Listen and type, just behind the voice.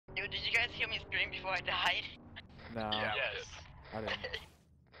guys hear me scream before I died? No. Yeah, Yes. I didn't.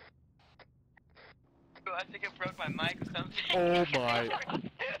 Bro, I think I broke my mic or something. Oh my.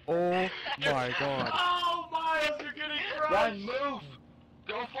 Oh my god. Oh, Miles, you're getting crushed! Run, move!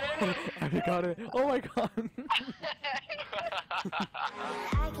 Go for it! I got it. Oh my god. I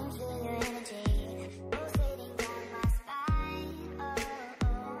can feel your energy pulsating down my spine. Oh,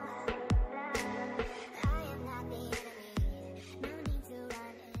 I am not the enemy. No need to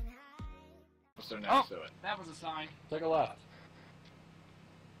run and hide. So next to it. That was a sign. Take a left.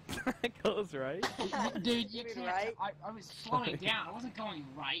 It goes right. Dude, you mean can't. right? I was slowing down. I wasn't going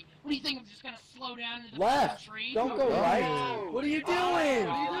right. What do you think? I'm just gonna slow down into the Left. tree? Don't go right. What are you doing? What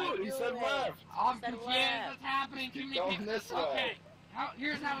are you doing? He said left. I'm Said confused. left. What's happening? Too many Going people. this way. Okay.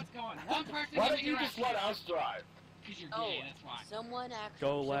 Here's how it's going. One person Why give don't me you just directions. let us drive? Because you're Oh, gay, that's why. someone actually.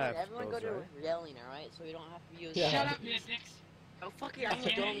 Go left, Everyone go goes to right. yelling, alright? So we don't have to use. Yeah. Shut up, Mystics. Oh, fuck it, I'm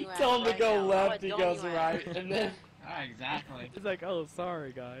Okay. adulting you out Tell him to right go now. left, I'm he adulting goes you out. right, and then... Exactly. It's like, oh,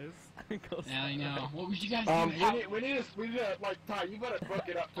 sorry, guys. It goes Yeah, I know. What would you guys do? We need to, like, Ty, you better book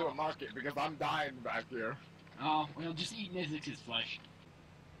it up to a market because I'm dying back here. Oh, we'll just eat Mystics' flesh.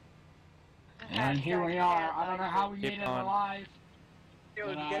 And here we are. I don't know how we Keep made it on. alive. Yo,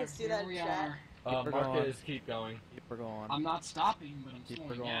 But, you guys see here that we chat? are. Keep her market going. is keep going. Keep her going. I'm not stopping, but I'm Keep her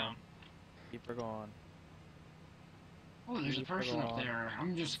slowing going. down. Keep her going. Oh, there's a Keep her person up going. there.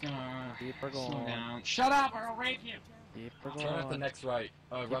 I'm just gonna Keep her slow going. down. Shut up, or I'll rape you. Keep her going. Turn at the next right.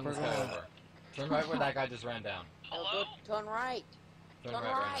 Run her this guy going. over. Turn right where that guy just ran down. No, go, turn right. Turn Turn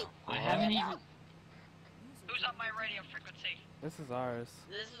right right. I haven't even. Who's on my radio frequency? This is ours.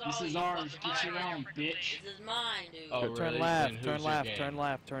 This is ours. Get your own, bitch. This is mine, dude. Oh, Turn really? left, Then turn who's your left, game? turn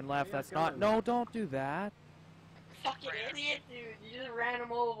left, turn left. That's not. No, don't do that. Fucking idiot, dude. You just ran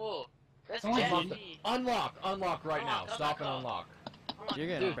him over. That's Oh, I Jesse. Unlock right now. Unlock, Stop and unlock. unlock. You're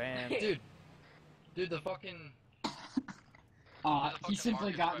getting Dude. banned. Dude, the fucking... He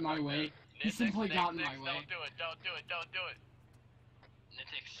simply got in my way. He simply got in my way. Don't do it, don't do it, don't do it.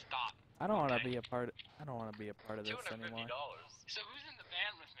 Nitix, stop. I don't want to be a part. I don't want to be a part of this anymore. So who's in the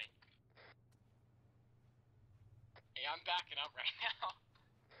van with me? Hey, I'm backing up right now.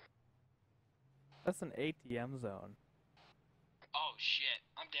 That's an ATM zone. Oh shit,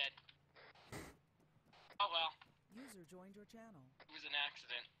 I'm dead. Oh well, User joined your channel. it was an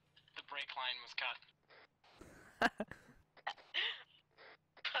accident. The brake line was cut.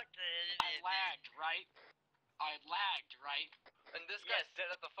 Fuck the idiot. I lagged, right? And this guy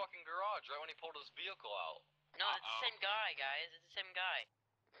sat at the fucking garage right when he pulled his vehicle out. No, it's the same guy, guys. It's the same guy.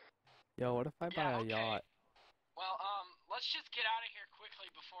 Yo, what if I buy a okay. yacht? Well, let's just get out of here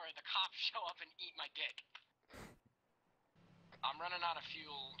quickly before the cops show up and eat my dick. I'm running out of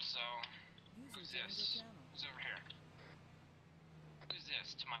fuel, so... User Who's joined your this? channel. Who's over here? Who's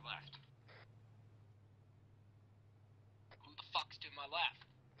this to my left? Who the fuck's to my left?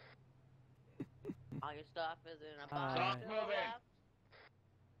 All your stuff is in a Hi. box. Stop to the moving. left.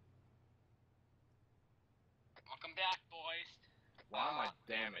 Welcome back, boys. Why am I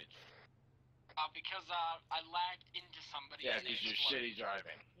damaged? Because I lagged into somebody. Yeah, and they because you're exploded. shitty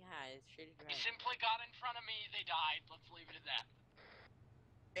driving. Yeah, it's shitty He driving. simply got in front of me, they died. Let's leave it at that.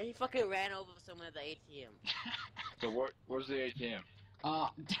 And he fucking ran over someone at the ATM. So where's the ATM?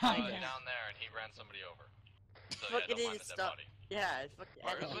 Down there. Down there, and he ran somebody over. So Fucking yeah, don't mind idiot the dead stuff. body. Yeah, it's fucking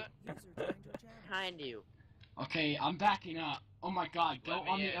Where is editing. it? User joined your channel. Behind you. Okay, I'm backing up. Oh my god, go Let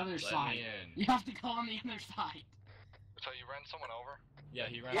me on the in, other let side. me in. You have to go on the other side. So you ran someone over? Yeah,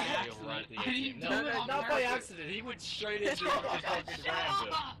 he ran Yeah, somebody over right at the I ATM. didn't No, do it on not by purpose. accident. He went straight into it and just fucking Shut rammed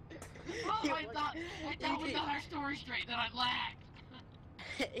him. up! Oh, I thought we got our story straight, that I lagged.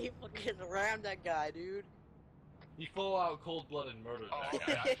 He fucking rammed that guy, dude. He full out cold-blooded murdered Oh, that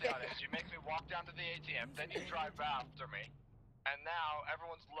okay, guy. I see how it is. You make me walk down to the ATM, then you drive after me, and now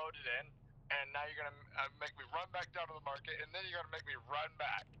everyone's loaded in, and now you're gonna make me run back down to the market, and then you're gonna make me run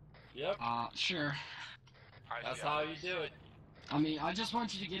back. Yep, Sure. I that's see how it you is. do it. I mean, I just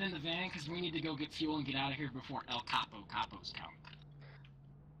want you to get in the van, because we need to go get fuel and get out of here before Capos come.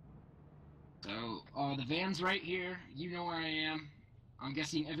 So, the van's right here. You know where I am. I'm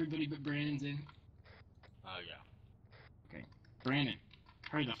guessing everybody but Brandon's in. Oh, yeah. Brandon,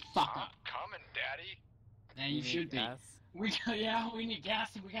 hurry the fuck I'm up. coming, Daddy. Yeah, you should be. Gas? We need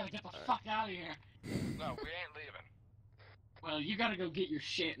gas and we gotta get the fuck out of here. No, we ain't leaving. Well, you gotta go get your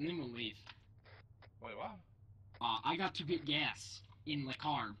shit and then we'll leave. Wait, what? I got to get gas in the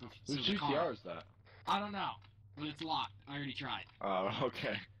car. So Whose the car. GTR is that? I don't know, but it's locked. I already tried. Oh,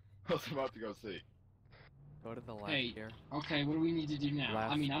 okay. I was about to go see. Go to the left Hey. here. Okay, what do we need to do now?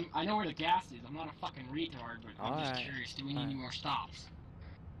 Left. I mean, I know where the gas is. I'm not a fucking retard, but I'm just Alright. curious. Do we need any Alright. more stops?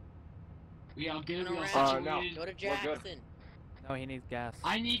 We all good? We all No. situated? Go to good. Jackson. No, he needs gas.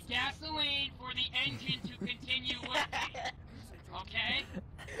 I need gasoline for the engine to continue working. Okay?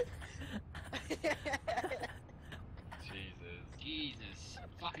 Jesus.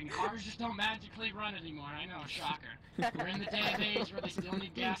 Fucking cars just don't magically run anymore. I know, shocker. We're in the day and age where they still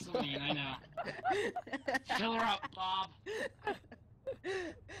need gasoline. I know. Fill her up, Bob.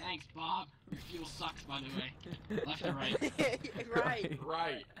 Thanks, Bob. Your fuel sucks, by the way. Left or right? Right.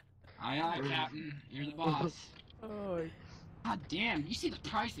 Right. Aye, Captain. You're the boss. Oh, God damn, you see the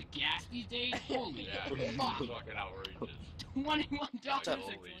price of gas these days? Holy Yeah, fuck. it's fucking outrageous. $21 a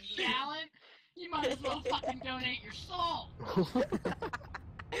Holy gallon? You might as well fucking donate your soul.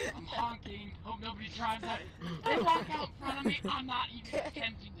 I'm honking. Hope nobody drives out. They walk out in front of me. I'm not even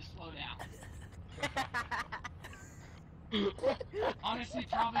attempting to slow down. Honestly,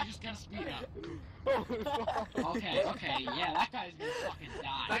 probably just gonna speed up. Okay, yeah, that guy's gonna fucking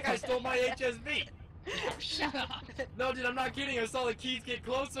die. That guy stole my HSV. Yeah, shut up. No, dude, I'm not kidding. I saw the keys get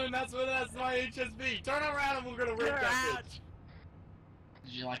closer, and that's my HSV. Turn around, and we're gonna rip that bitch.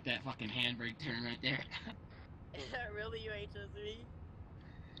 Did you like that fucking handbrake turn right there? Is that really your HSV?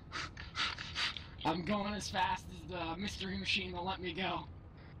 I'm going as fast as the mystery machine will let me go.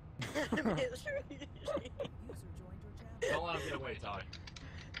 User joined your channel. Don't let him get away, Ty.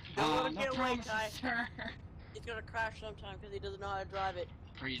 Don't let him No get away, promises, Ty. sir. He's gonna crash sometime because he doesn't know how to drive it.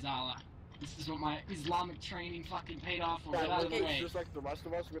 Praise Allah. This is what my Islamic training fucking paid off for. Yeah, Get out of the it's way. just like the rest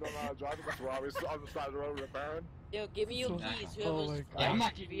of us, we don't know how to drive because we're always on the side of the road repairing. Yo, give me your So- keys. Oh Whoever's my Yeah, I'm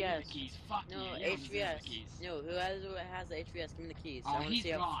not giving you HVS. the keys. Fuck No, you. You don't deserve HVS. the keys. No, who has the HVS? Give me the keys. I Oh, wanna he's see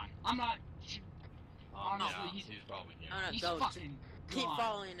how. gone. I'm not. Honestly, Yeah, he's probably here. No, no, he's go. fucking Keep gone.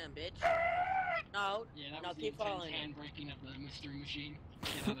 following him, bitch. No, Yeah, that no, was the keep intense following him. hand breaking of the mystery machine.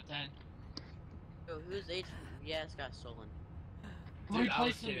 10 out of 10. Yo, whose HVS got stolen? Let me Dude, I play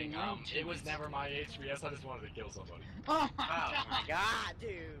was some kidding. road It was tunes. never my HVS. I just wanted to kill somebody. Oh my Oh god. my god,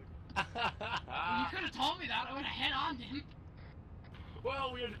 dude. You could have told me that. I would have head on him.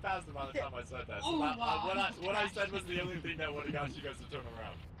 Well, we already passed him by the time I said that. So Oh, that- wow. what I said was the only thing that would have got you guys to turn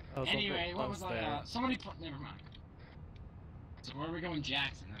around. oh, Anyway, what was I? there. Somebody put. Never mind. So where are we going,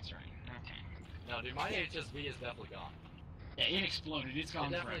 Jackson? That's right. Okay. No, dude, my HSV is definitely gone. Yeah, it exploded. It's It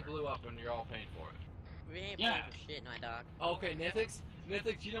gone definitely forever. blew up, and you're all paying for it. We ain't Yeah. paying for shit, my dog. Okay, Nithix,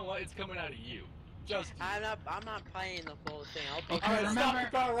 you know what? It's coming out of you. Just. I'm not paying the full thing. I'll pay. Okay, Alright, stop remember-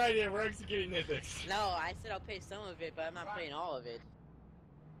 the car right here. We're executing Nithix. No, I said I'll pay some of it, but I'm not paying all of it.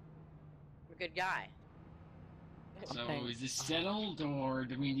 I'm a good guy. So Okay. is this settled, or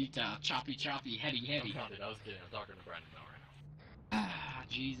do we need to choppy, I'm heady? counted. I was kidding. I'm talking to Brandon now right Ah,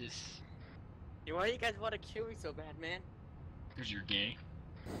 Jesus. Why do you guys want to kill me so bad, man? Because you're gay.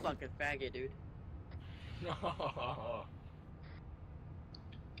 Fucking faggot, dude. now. No.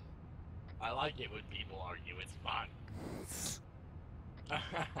 I like it when people argue. It's fun.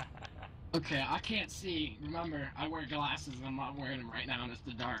 Okay, I can't see. Remember, I wear glasses and I'm not wearing them right now and it's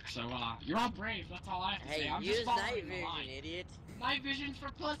the dark, so, you're all brave, that's all I have to say. Hey, I'm use just night following the vision, line. idiot. Night vision's for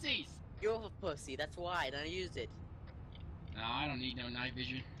pussies! You're a pussy, that's why, and I used it. No, I don't need no night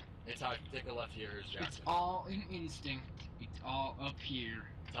vision. Hey, Ty, take a left here. Here's It's Jackson. all in instinct. It's all up here.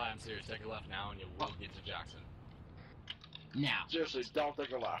 Ty, I'm serious. Take a left now, and you will get to Jackson. Now. Seriously, don't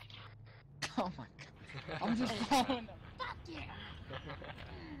take a left. Oh my god. I'm just following the... Fuck yeah!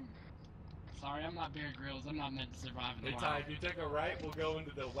 Sorry, I'm not Bear Grylls. I'm not meant to survive in the Hey, wild. Ty, if you take a right, we'll go into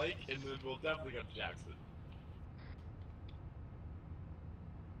the lake, and then we'll definitely go to Jackson.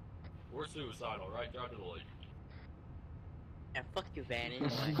 We're suicidal, right? Drive to the lake. Yeah, fuck you, Vanny.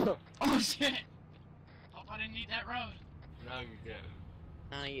 Oh shit! Hope I didn't need that road. No, you can't.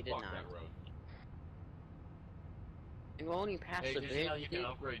 No, you did Fuck not. that road. You won't even pass Hey, the did you bridge, know you can dude.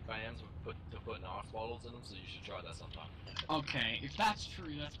 upgrade vans to put NOx bottles in them, so you should try that sometime. Okay, if that's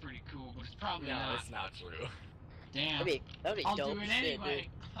true, that's pretty cool, but it's probably No, not. it's not true. Damn. That'd be I'll dope do it shit, anyway.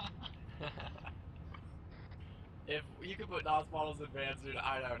 If you could put NOx bottles in vans, dude,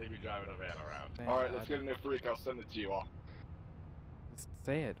 I'd already be driving a van around. Thank Alright, let's God. get a new freak. I'll send it to you all. Just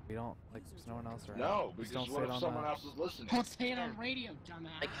say it. We don't, like, there's no one else around. No, Just because don't what say it if on someone the... else is listening? Don't say it on radio,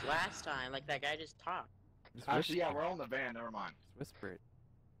 dumbass. Like last time, like that guy just talked. Just Actually, yeah, whisper. we're on the van. Never mind. Just whisper it.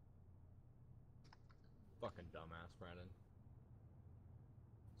 Fucking dumbass, Brandon.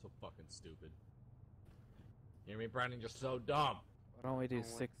 So fucking stupid. You hear me, Brandon? You're so dumb. Why don't we do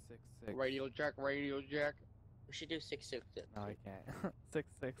Oh, 666? Radio jack, radio jack. We should do 666. No, I can't.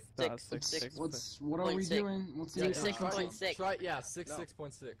 66. Six, six, What are we 6.6. doing? What's the 6.6. Try, yeah,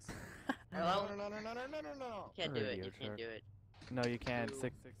 6.6. Hello? No. You can't do it. Radio You can't check. do it. No, you can't. Two.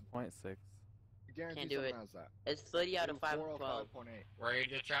 66.6. You guarantee Can't do someone it. has that. It's 30 out of 5 of 12. 405.8.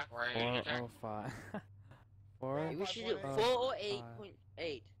 Radio check, radio check. 405. 4. We should do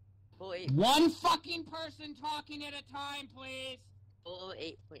 408.8. 408. One fucking person talking at a time, please.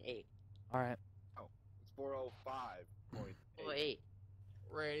 408.8. Alright. It's 405.8. 408.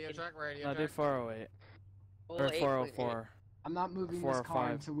 Radio check, radio No, check. do 408. Or 408.8. 404. I'm not moving this 405. car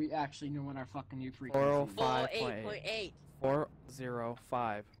until we actually know what our fucking new frequency is. 405.8. 408.8.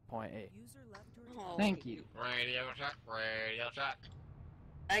 405.8. User left your Oh. Thank you. Radio check, radio check.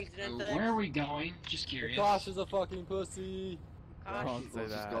 Accident. Where are we going? Just curious. Gosh is a fucking pussy. Don't say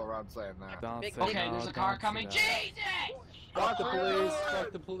Let's just that. go around saying that. Don't Big- say Okay, no, there's a don't car say coming. that. Jesus! Fuck the police,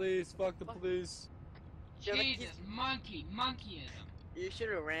 fuck the police, fuck the police. Jesus, monkeyism. You should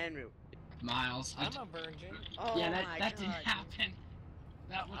have ran. Miles. I'm a virgin. Oh Yeah, my that didn't God. happen.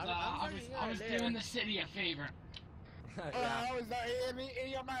 That was, I'm I was there. doing the city a favor. Yeah. Oh, is that me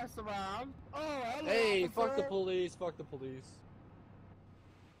in your mess around? Oh, hello, Hey, fuck the officer. police, fuck the police.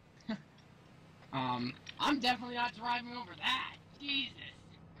 I'm definitely not driving over that. Jesus.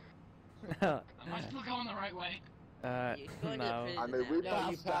 Am I still going the right way? He's going to no. prison I mean, now. we No,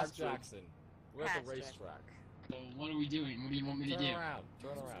 you passed passed Jackson. Jackson. We're at the Passed racetrack. So what are we doing? What do you want me to Turn do? around,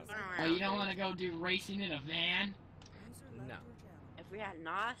 turn around. Turn Oh, around, you don't dude. want to go do racing in a van? User left No. your channel. If we had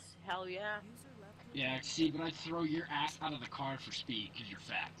NOS, hell yeah. User left your Yeah, see, but I'd throw your ass out of the car for speed because you're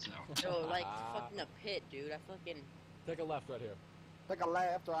fat, so. Yo, like fucking a pit, dude. I fucking. Take a left right here. Take a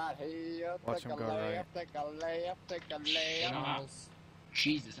left right here. Watch Take him a go right. left. Take a left. Take a Shut left. up.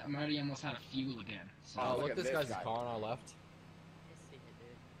 Jesus, I'm already almost out of fuel again. So. Oh, look look, at this this guy's guy. car on our left. Let's see it,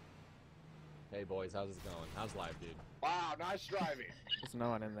 dude. Hey boys, how's it going? How's life, dude? Wow, nice driving. There's no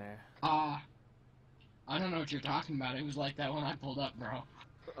one in there. I don't know what you're talking about. It was like that when I pulled up, bro.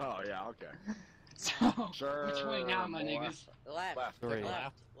 Oh, yeah, okay. So, Sure, which way now, my boy. niggas? Left. Left. Three. Take a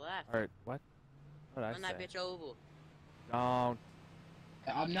left. Left. Left. Alright, what? What did Run I that say? bitch over. Don't.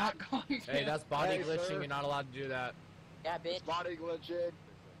 I'm not going to. Hey, that's body Hey, glitching. sir. You're not allowed to do that. Yeah, bitch. It's body glitching.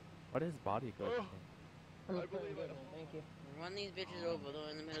 What is body glitching? I believe it. Thank you. Run these bitches over. They're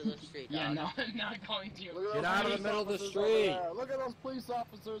in the middle of the street. Yeah, dog. no, I'm not going to. Look at Get those out of the police middle of the officers over street. there. Look at those police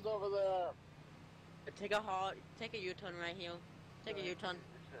officers over there. Take a U-turn right here. Take a U-turn.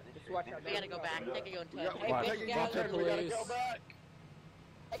 We gotta go back. Take a U-turn. Yeah, Hey, What? bitch, take a get out of U-turn, the we gotta police. go back.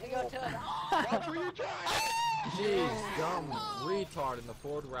 Take a U-turn. Watch where you drive. Jeez, dumb retard in the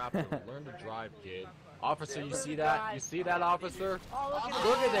Ford Raptor. Learn to drive, kid. Officer, you see that? You see that, officer?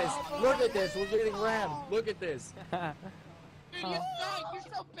 Look at this. Look at this. We're getting rammed. Look at this. Dude, you suck. You're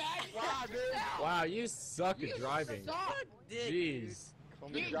so bad. You Wow, suck dude. yourself. Wow, you suck at driving. Suck. Jeez.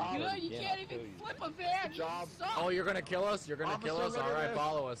 You, job. you can't even flip a van. Good job. You suck. Oh, you're gonna kill us? You're gonna kill us? Officer, look at Alright, this.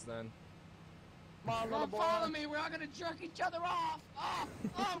 follow us then. Come on, little Don't boy. follow me. We're all gonna jerk each other off.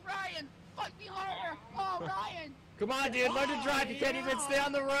 Oh, Ryan. Fuck me harder. Oh, Ryan. Come on, dude, learn to drive. You can't even stay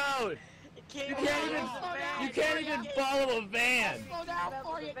on the road. You can't even follow a van. Slow down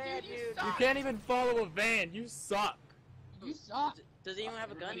for you, dude. You You suck. can't even follow a van. You suck. You suck. Does anyone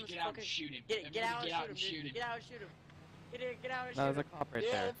have a gun? Everybody Let's get out and fucking- shoot him. Get out Everybody and shoot him, dude. Get out and shoot him. Get out and No, shoot there's a him. cop right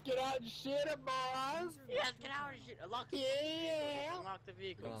Yeah, there. let's get out and shoot it, boys. Yes, get out and shoot. Unlock the Yeah. Unlock the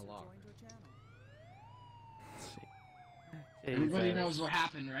vehicle. Go User unlock. joined your channel. Everybody Jesus. knows what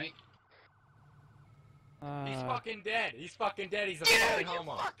happened, right? He's Uh, fucking dead. He's fucking dead. He's a Dude, fucking you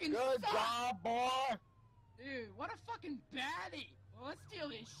homo. fucking Good suck. job, boy. Dude, what a fucking baddie. Well, let's steal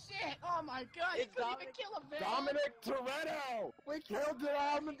his shit. Oh my god, he It's couldn't Dominic- even kill a van. Dominic Toretto. We killed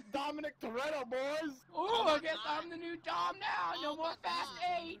Dominic Toretto, boys. Oh, I guess I'm the new Dom now. No more Fast User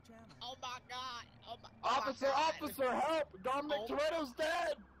joined 8. your channel. Oh my god. Oh my Officer, help. Dominic Oh. Toretto's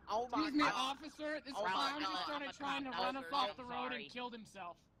dead. Oh my Excuse me, god. officer. This Oh my clown just God. started trying to I'm run us sorry. off the road and killed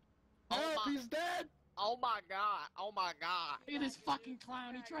himself. Help, he's dead. Oh my god. Oh my god. Look at this fucking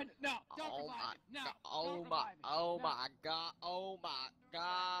clown. He tried to. No, don't Oh revive my him. No, god. don't Oh my. revive him. Oh No. my god. Oh my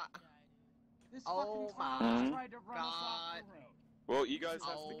god. This Oh fucking clown my just tried to run us off the road. Well, you guys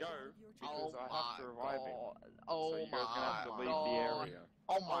have Oh. to go Oh because I have my to revive him. god. So Oh you guys are gonna have to my leave god. the area.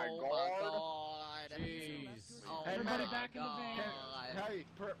 Oh my Oh god. god. Jeez. Oh Everybody my back in the van. god. Hey,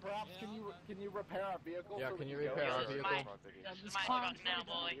 perhaps can you repair our vehicle? Yeah, so can we you go? repair our This is vehicle? my- Yeah, this My clown truck now, tried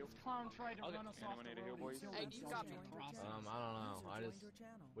boy. to- This clown tried to Okay. run us off Anyone the need a road heel, and boys? kill Hey, himself you in got the me. process. I don't know. I just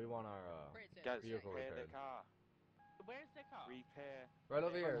we want our Guys, vehicle repair the repaired. car. Where's the car? Repair. Right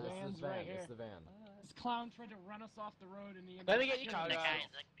over here. The This van's is the van. right This here. is the van. This clown tried to run us off the road in the Let me get your car, Kill guys.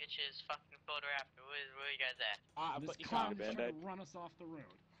 himself. That bitch is fucking photo after. Where you guys at? This clown Need a tried to Band-Aid? run us off the road.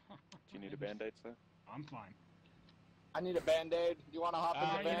 Do you need a band-aid, sir? I'm fine. I need a band-aid. You wanna hop in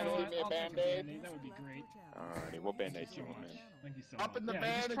the van and give me a I'll take band-aid? That would be great. Alrighty, what band-aids you want, man? Thank you so Up much. in the he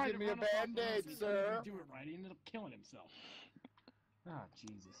van just and tried give to me a run us off the Band-Aid, road, sir. He didn't do it right. He ended up killing himself. Ah,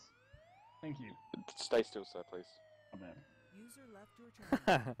 Jesus. Thank you. Stay still, sir, please. My bad. User left your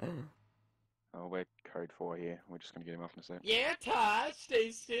channel. Oh, we're code 4 here. We're just gonna get him off in a sec. Yeah, Todd,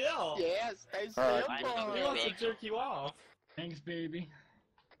 stay still. Yeah, stay still, Alright. boy. He wants to jerk you off. Thanks, baby.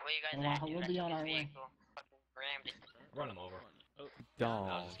 Where you guys Well, at? dude? we'll I be took on his our way. vehicle. Fucking rammed it. Run him over. Don't.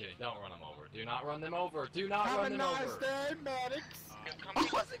 No, just kidding. Don't run him over. Do not run them over. Do not Have run a them nice over. day, Maddox. Come I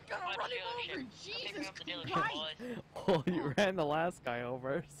pick wasn't gonna up run the him over. dealership. Pick me Jesus up the dealership, Christ. boys. Oh, you ran the last guy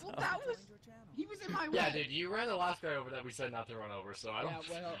over. So. Well, that was. Joined your channel. He was in my way. Yeah, dude, you ran the last guy over that we said not to run over, so I don't.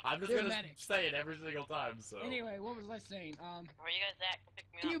 Yeah, well, I'm just they're gonna medics. say it every single time. So. Anyway, what was I saying? Where you guys at? Come pick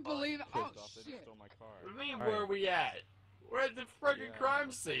me Can up, you boys. believe it? Oh, Pissed off, they shit. stole my car. What do you mean, Alright. where are we at? We're at the friggin' Yeah.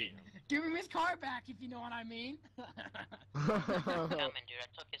 crime scene. Give him his car back if you know what I mean. I'm coming, dude. I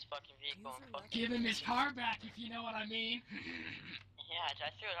took his fucking vehicle and fucking. Give him his car back if you know what I mean. Yeah,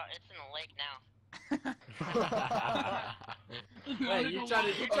 I threw it. It's in the lake now. Hey, you try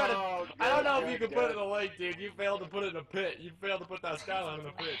to. Oh, I don't know good, if you can good, put it good. in the lake, dude. You failed to put it in a pit. You failed to put that skyline in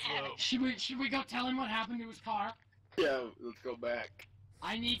the pit. So. Should we go tell him what happened to his car? Yeah, let's go back.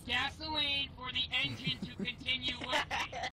 I need gasoline for the engine to continue working.